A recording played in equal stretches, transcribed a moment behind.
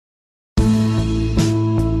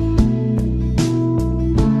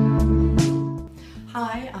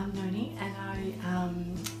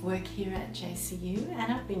at JCU,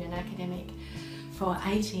 and I've been an academic for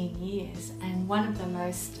 18 years, and one of the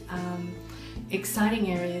most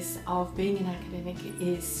exciting areas of being an academic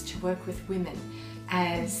is to work with women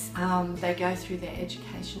as they go through their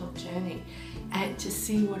educational journey, and to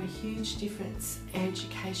see what a huge difference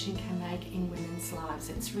education can make in women's lives.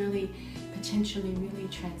 It's really potentially really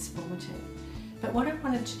transformative. But what I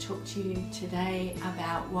wanted to talk to you today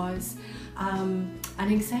about was an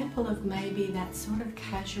example of maybe that sort of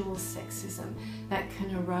casual sexism that can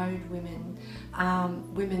erode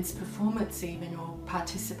women's performance even, or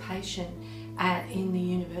participation in the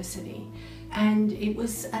university. And it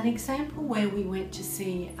was an example where we went to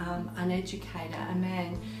see an educator, a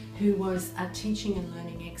man who was a teaching and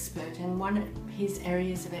learning expert, and one of his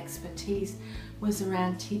areas of expertise was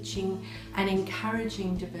around teaching and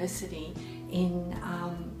encouraging diversity in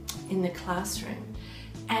the classroom.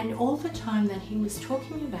 And all the time that he was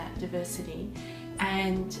talking about diversity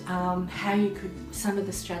and how you could, some of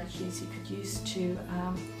the strategies you could use to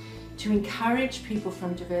encourage people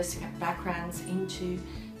from diverse backgrounds into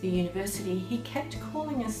the university, he kept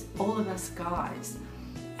calling us, all of us, guys.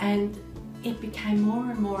 And it became more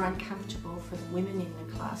and more uncomfortable for the women in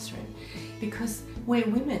the classroom, because we're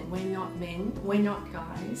women, we're not men, we're not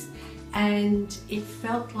guys, and it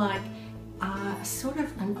felt like sort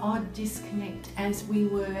of an odd disconnect as we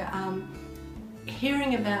were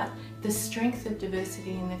hearing about the strength of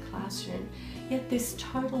diversity in the classroom, yet this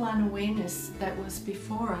total unawareness that was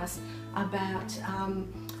before us about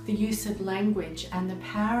the use of language and the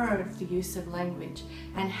power of the use of language,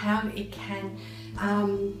 and how it can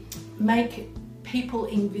make people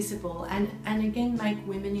invisible, and again make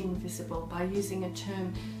women invisible by using a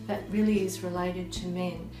term that really is related to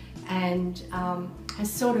men, and has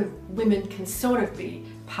sort of, women can sort of be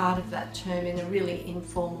part of that term in a really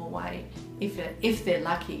informal way, if they're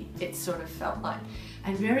lucky, it sort of felt like.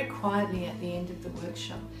 And very quietly at the end of the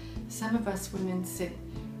workshop, some of us women said,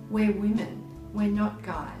 we're women, we're not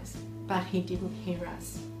guys, but he didn't hear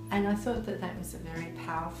us. And I thought that that was a very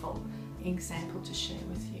powerful example to share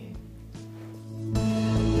with you.